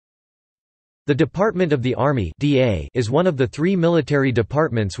The Department of the Army (DA) is one of the three military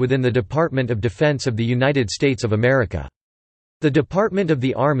departments within the Department of Defense of the United States of America. The Department of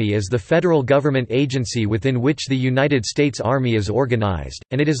the Army is the federal government agency within which the United States Army is organized,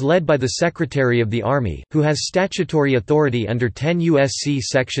 and it is led by the Secretary of the Army, who has statutory authority under 10 U.S.C.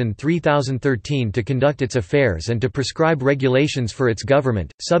 Section 3013 to conduct its affairs and to prescribe regulations for its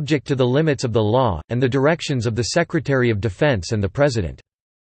government, subject to the limits of the law, and the directions of the Secretary of Defense and the President.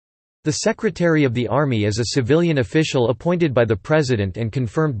 The Secretary of the Army is a civilian official appointed by the President and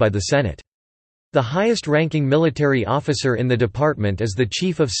confirmed by the Senate. The highest-ranking military officer in the department is the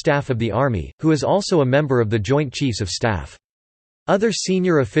Chief of Staff of the Army, who is also a member of the Joint Chiefs of Staff. Other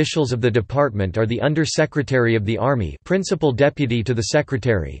senior officials of the department are the Under-Secretary of the Army, Principal Deputy to the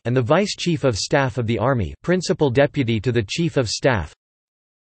Secretary, and the Vice Chief of Staff of the Army, Principal Deputy to the Chief of Staff.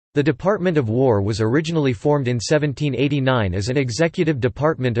 The Department of War was originally formed in 1789 as an executive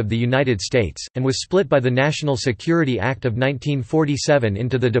department of the United States, and was split by the National Security Act of 1947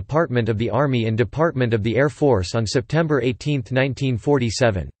 into the Department of the Army and Department of the Air Force on September 18,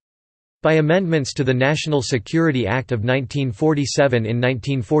 1947. By amendments to the National Security Act of 1947 in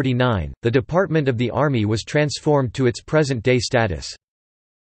 1949, the Department of the Army was transformed to its present-day status.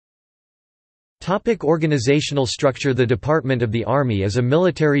 Organizational structure. The Department of the Army is a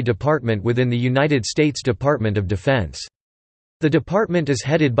military department within the United States Department of Defense. The department is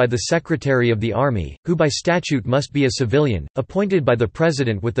headed by the Secretary of the Army, who by statute must be a civilian, appointed by the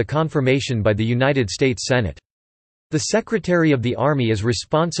President with the confirmation by the United States Senate. The Secretary of the Army is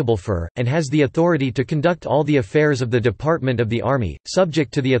responsible for, and has the authority to conduct all the affairs of the Department of the Army,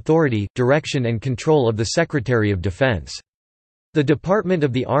 subject to the authority, direction and control of the Secretary of Defense. The Department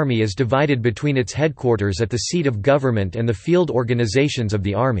of the Army is divided between its headquarters at the seat of government and the field organizations of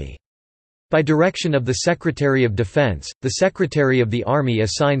the Army. By direction of the Secretary of Defense, the Secretary of the Army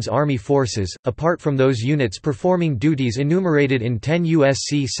assigns Army forces, apart from those units performing duties enumerated in 10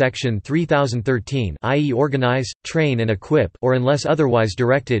 U.S.C. Section 3013, i.e. organize, train and equip, or unless otherwise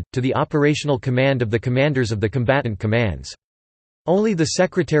directed, to the operational command of the commanders of the combatant commands. Only the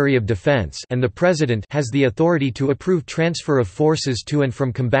Secretary of Defense and the President has the authority to approve transfer of forces to and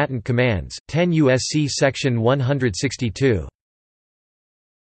from combatant commands. 10 U.S.C. Section 162.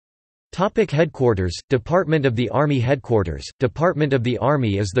 Headquarters. Department of the Army Headquarters. Department of the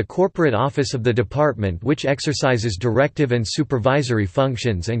Army is the corporate office of the department which exercises directive and supervisory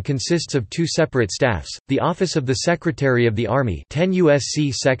functions and consists of two separate staffs, the Office of the Secretary of the Army 10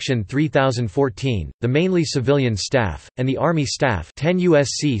 U.S.C. Section 3014, the mainly civilian staff, and the Army Staff 10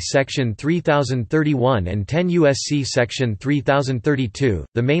 U.S.C. Section 3031 and 10 U.S.C. Section 3032,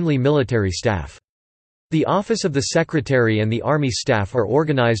 the mainly military staff. The Office of the Secretary and the Army Staff are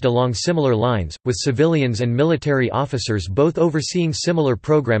organized along similar lines, with civilians and military officers both overseeing similar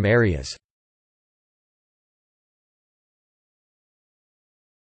program areas.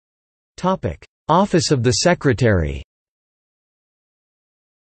 Office of the Secretary.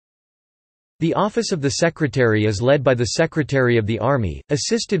 The Office of the Secretary is led by the Secretary of the Army,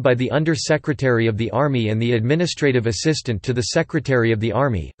 assisted by the Under-Secretary of the Army and the Administrative Assistant to the Secretary of the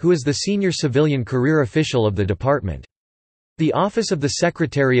Army, who is the senior civilian career official of the department. The Office of the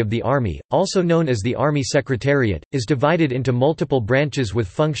Secretary of the Army, also known as the Army Secretariat, is divided into multiple branches with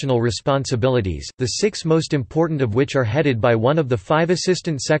functional responsibilities, the six most important of which are headed by one of the 5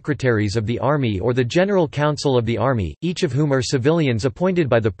 Assistant Secretaries of the Army or the General Council of the Army, each of whom are civilians appointed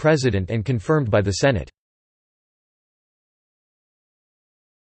by the President and confirmed by the Senate.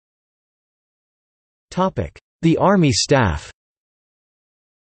 The Army Staff.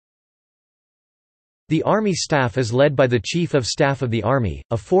 The Army Staff is led by the Chief of Staff of the Army,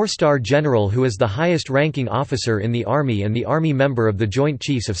 a 4-star general who is the highest-ranking officer in the Army and the Army member of the Joint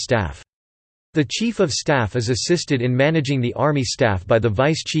Chiefs of Staff. The Chief of Staff is assisted in managing the Army Staff by the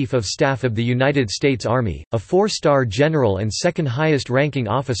Vice Chief of Staff of the United States Army, a 4-star general and second highest-ranking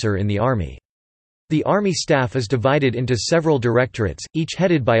officer in the Army. The Army Staff is divided into several directorates, each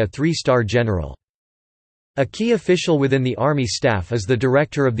headed by a 3-star general. A key official within the Army Staff is the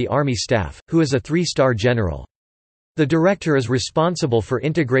Director of the Army Staff, who is a 3-star general. The Director is responsible for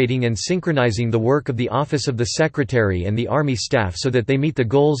integrating and synchronizing the work of the Office of the Secretary and the Army Staff so that they meet the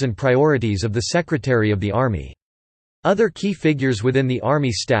goals and priorities of the Secretary of the Army. Other key figures within the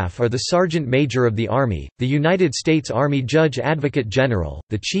Army Staff are the Sergeant Major of the Army, the United States Army Judge Advocate General,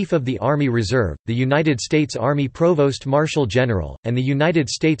 the Chief of the Army Reserve, the United States Army Provost Marshal General, and the United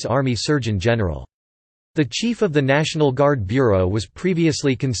States Army Surgeon General. The Chief of the National Guard Bureau was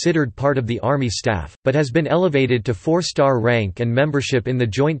previously considered part of the Army staff, but has been elevated to 4-star rank and membership in the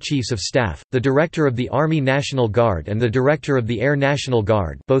Joint Chiefs of Staff. The Director of the Army National Guard and the Director of the Air National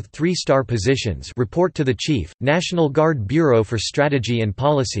Guard, both 3-star positions, report to the Chief, National Guard Bureau for Strategy and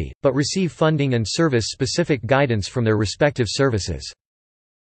Policy, but receive funding and service-specific guidance from their respective services.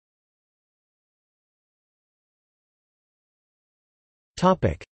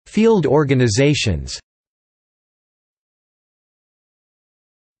 Topic: Field organizations.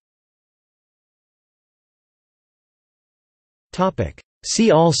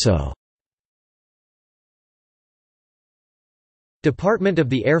 See also: Department of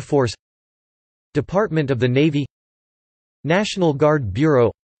the Air Force, Department of the Navy, National Guard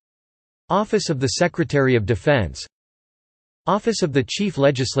Bureau, Office of the Secretary of Defense, Office of the Chief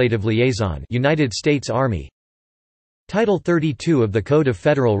Legislative Liaison, United States Army, Title 32 of the Code of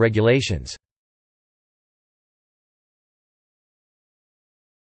Federal Regulations.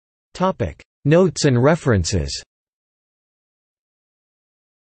 Topic: Notes and references.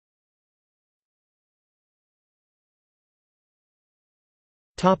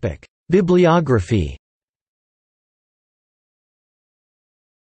 Bibliography.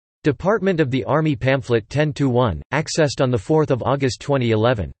 Department of the Army Pamphlet 10-1, accessed on 4 August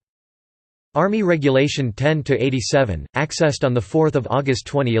 2011. Army Regulation 10-87, accessed on 4 August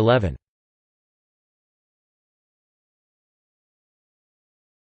 2011.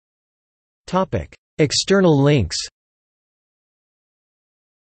 External links.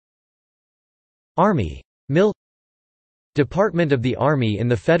 Army. Mil. Department of the Army in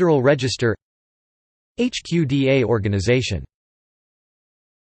the Federal Register. HQDA Organization